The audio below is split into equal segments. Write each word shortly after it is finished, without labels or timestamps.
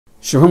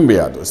శుభం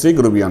వ్యాధు శ్రీ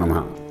గురుభ్యో నమః.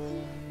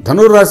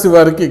 ధనుర్రాశి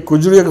వారికి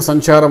కుజుడు యొక్క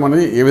సంచారం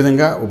అనేది ఏ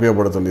విధంగా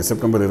ఉపయోగపడుతుంది?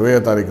 సెప్టెంబర్ 20వ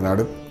తారీఖు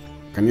నాడు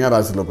కన్యా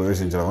రాశిలో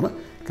ప్రవేశించడం వల్ల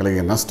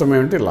కలిగే నష్టం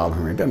ఏమిటి,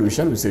 లాభం ఏంటి అనే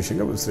విషయాన్ని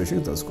విశ్లేషంగా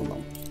తెలుసుకుందాం.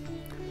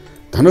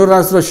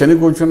 ధనుర్రాశిలో శని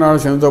కూర్చున్నాడు,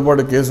 శనితో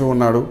పాటు కేసు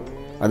ఉన్నాడు.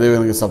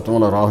 అదేవిధంగా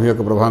సప్తమంలో రాహు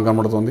యొక్క ప్రభావం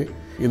కనబడుతుంది.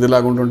 ఇది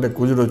ఇలాగుంటుంటే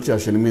కుజుడు వచ్చి ఆ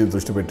శని మీద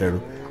దృష్టి పెట్టాడు.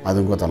 అది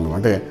ఇంకో తలం,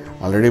 అంటే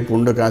ఆల్రెడీ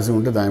పుండు కాసి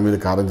ఉంటే దాని మీద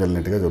కారం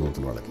చల్లినట్టుగా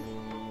జరుగుతుంది వాళ్ళకి.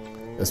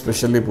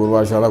 ఎస్పెషల్లీ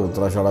పూర్వాషాఢ,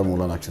 ఉత్తరాషాఢ,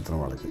 మూల నక్షత్రం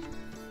వాళ్ళకి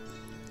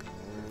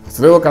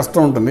అసలే ఒక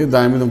కష్టం ఉంటుంది,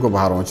 దాని మీద ఇంకో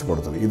భారం వచ్చి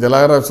పడుతుంది. ఇది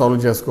ఎలాగ సాల్వ్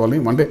చేసుకోవాలి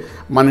అంటే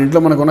మన ఇంట్లో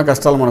మనకున్న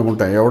కష్టాలు మనకు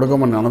ఉంటాయి. ఎవడికో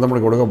మన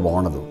అన్నదమ్ముడికి ఎవడికో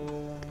బాగుండదు,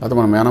 లేకపోతే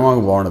మన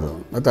మేనమాకు బాగుండదు,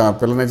 లేకపోతే ఆ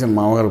పిల్లనిచ్చిన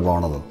మామగారికి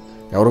బాగుండదు,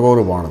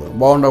 ఎవరికొవరు బాగుండదు.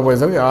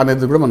 బాగుండకపోయేసరికి ఆ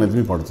నెత్తి కూడా మన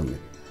నెత్తి పడుతుంది.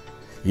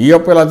 ఈ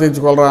అప్పు ఎలా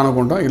తెచ్చుకోవాలరా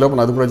అనుకుంటాం, ఈ లోపల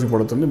అది కూడా వచ్చి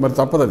పడుతుంది. మరి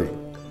తప్పదు, అది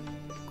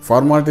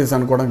ఫార్మాలిటీస్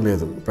అనుకోవడం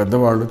లేదు,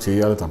 పెద్దవాళ్ళు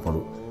చేయాలి,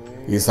 తప్పదు.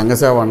 ఈ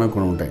సంఘసేవ అన్నవి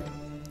కొన్ని ఉంటాయి,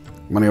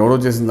 మనం ఎవరో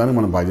చేసిన దానికి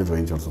మనం బాధ్యత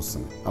వహించాల్సి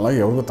వస్తుంది. అలాగే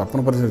ఎవరికో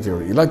తప్పని పరిస్థితి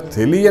చేయడం, ఇలా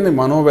తెలియని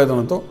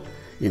మనోవేదనతో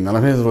ఈ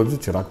 45 రోజులు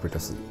చిరాకు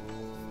పెట్టేస్తుంది.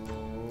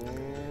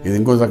 ఇది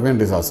ఇంకో రకమైన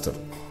డిజాస్టర్.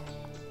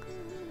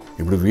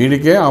 ఇప్పుడు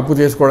వీడికే అప్పు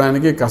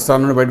చేసుకోవడానికి, కష్టాల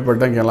నుండి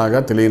బయటపడడానికి ఎలాగా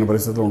తెలియని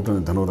పరిస్థితిలో ఉంటుంది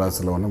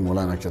ధనురాశిలో ఉన్న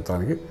మూలా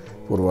నక్షత్రానికి,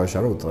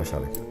 పూర్వాషాఢ,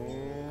 ఉత్తరాషాఢకి.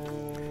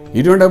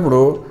 ఇటువంటి అప్పుడు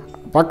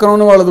పక్కన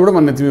ఉన్న వాళ్ళది కూడా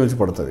మన నెత్తిమీ వచ్చి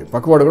పడుతుంది,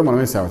 పక్కవాడు కూడా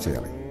మనమే సేవ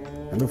చేయాలి.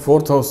 ఎందుకు?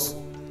 4th హౌస్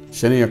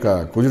శని యొక్క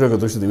కుజుడు యొక్క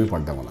దృష్టి దిమి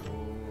పడ్డం వల్ల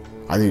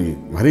అది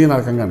మరీ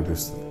నరకంగా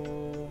అనిపిస్తుంది.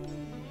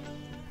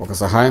 ఒక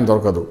సహాయం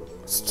దొరకదు,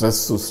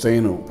 స్ట్రెస్,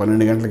 స్ట్రెయిన్,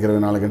 12 గంటలకి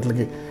 24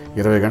 గంటలకి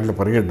 20 గంటలు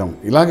పరిగెట్టడం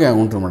ఇలాగే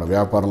ఉంటుంది మేడం.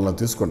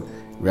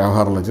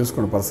 వ్యవహారంలో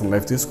తీసుకోండి, పర్సనల్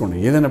లైఫ్ తీసుకోండి,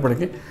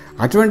 ఏదైనప్పటికీ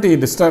అటువంటి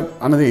డిస్టర్బ్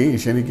అనేది ఈ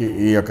శనికి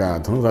ఈ యొక్క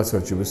ధనురాశి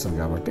వారు చూపిస్తుంది.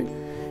 కాబట్టి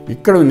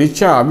ఇక్కడ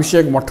నిత్య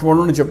అభిషేకం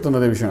మొట్టమొదటి చెప్తున్న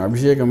అదే విషయం,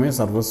 అభిషేకమే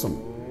సర్వస్వం.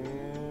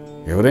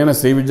 ఎవరైనా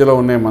శ్రీ విద్యలో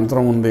ఉన్న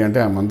మంత్రం ఉంది అంటే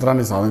ఆ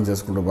మంత్రాన్ని సాధన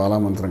చేసుకుంటూ, బాలా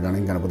మంత్రం కానీ,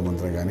 గణపతి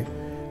మంత్రం కానీ,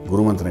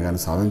 గురు మంత్రం కానీ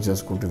సాధన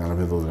చేసుకుంటూ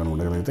 40 రోజులు కానీ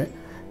ఉండగలిగితే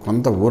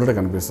కొంత ఊరట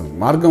కనిపిస్తుంది,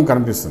 మార్గం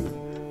కనిపిస్తుంది.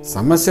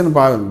 సమస్యను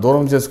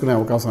దూరం చేసుకునే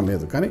అవకాశం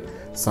లేదు, కానీ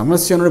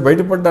సమస్య నుండి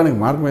బయటపడడానికి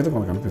మార్గం అయితే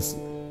కొంత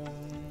కనిపిస్తుంది.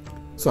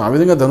 సో ఆ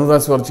విధంగా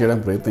ధనురాశి వారు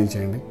చేయడానికి ప్రయత్నం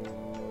చేయండి,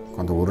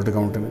 కొంత ఊరటగా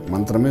ఉంటుంది.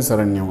 మంత్రమే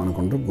శరణ్యం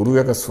అనుకుంటూ, గురువు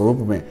యొక్క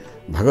స్వరూపమే,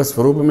 భగవత్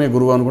స్వరూపమే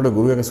గురువు అనుకుంటే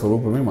గురువు యొక్క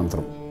స్వరూపమే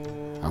మంత్రం.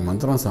 ఆ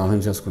మంత్రం సాధన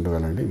చేసుకుంటూ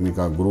వెళ్ళండి. మీకు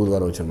ఆ గురువు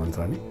ద్వారా వచ్చిన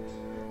మంత్రాన్ని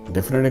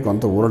డెఫినెట్గా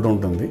కొంత ఊరట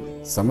ఉంటుంది,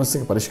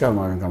 సమస్యకి పరిష్కార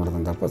మార్గం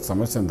కనబడుతుంది. తప్ప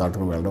సమస్యను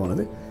దాటుకుని వెళ్ళడం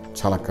అనేది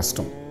చాలా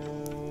కష్టం.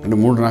 అంటే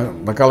 3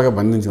 రకాలుగా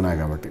బంధించి ఉన్నాయి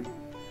కాబట్టి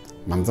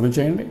మంత్రం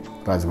చేయండి,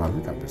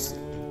 రాజమార్గం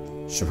కనిపిస్తుంది.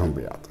 శుభం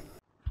వ్యాధు.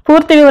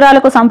 పూర్తి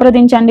వివరాలకు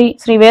సంప్రదించండి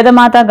శ్రీ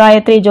వేదమాత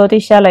గాయత్రి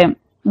జ్యోతిష్యాలయం,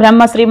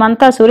 బ్రహ్మ శ్రీ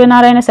మంతా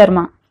సూర్యనారాయణ శర్మ,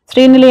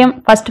 శ్రీ నిలయం,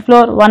 1st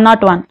floor,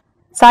 101,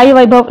 Sai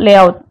Vaibhav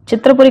layout,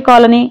 Chitrapuri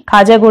colony,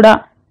 Khajaguda,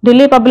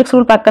 Delhi public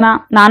school పక్కన,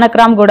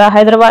 నానక్రామ్గుడ,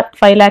 హైదరాబాద్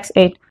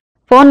 5,08,000.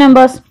 Phone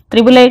numbers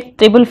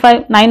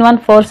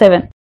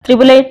 8885559147,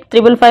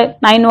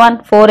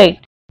 8855559148,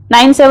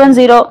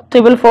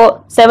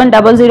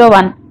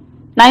 97044470001,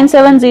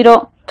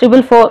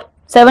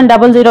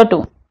 97044470002.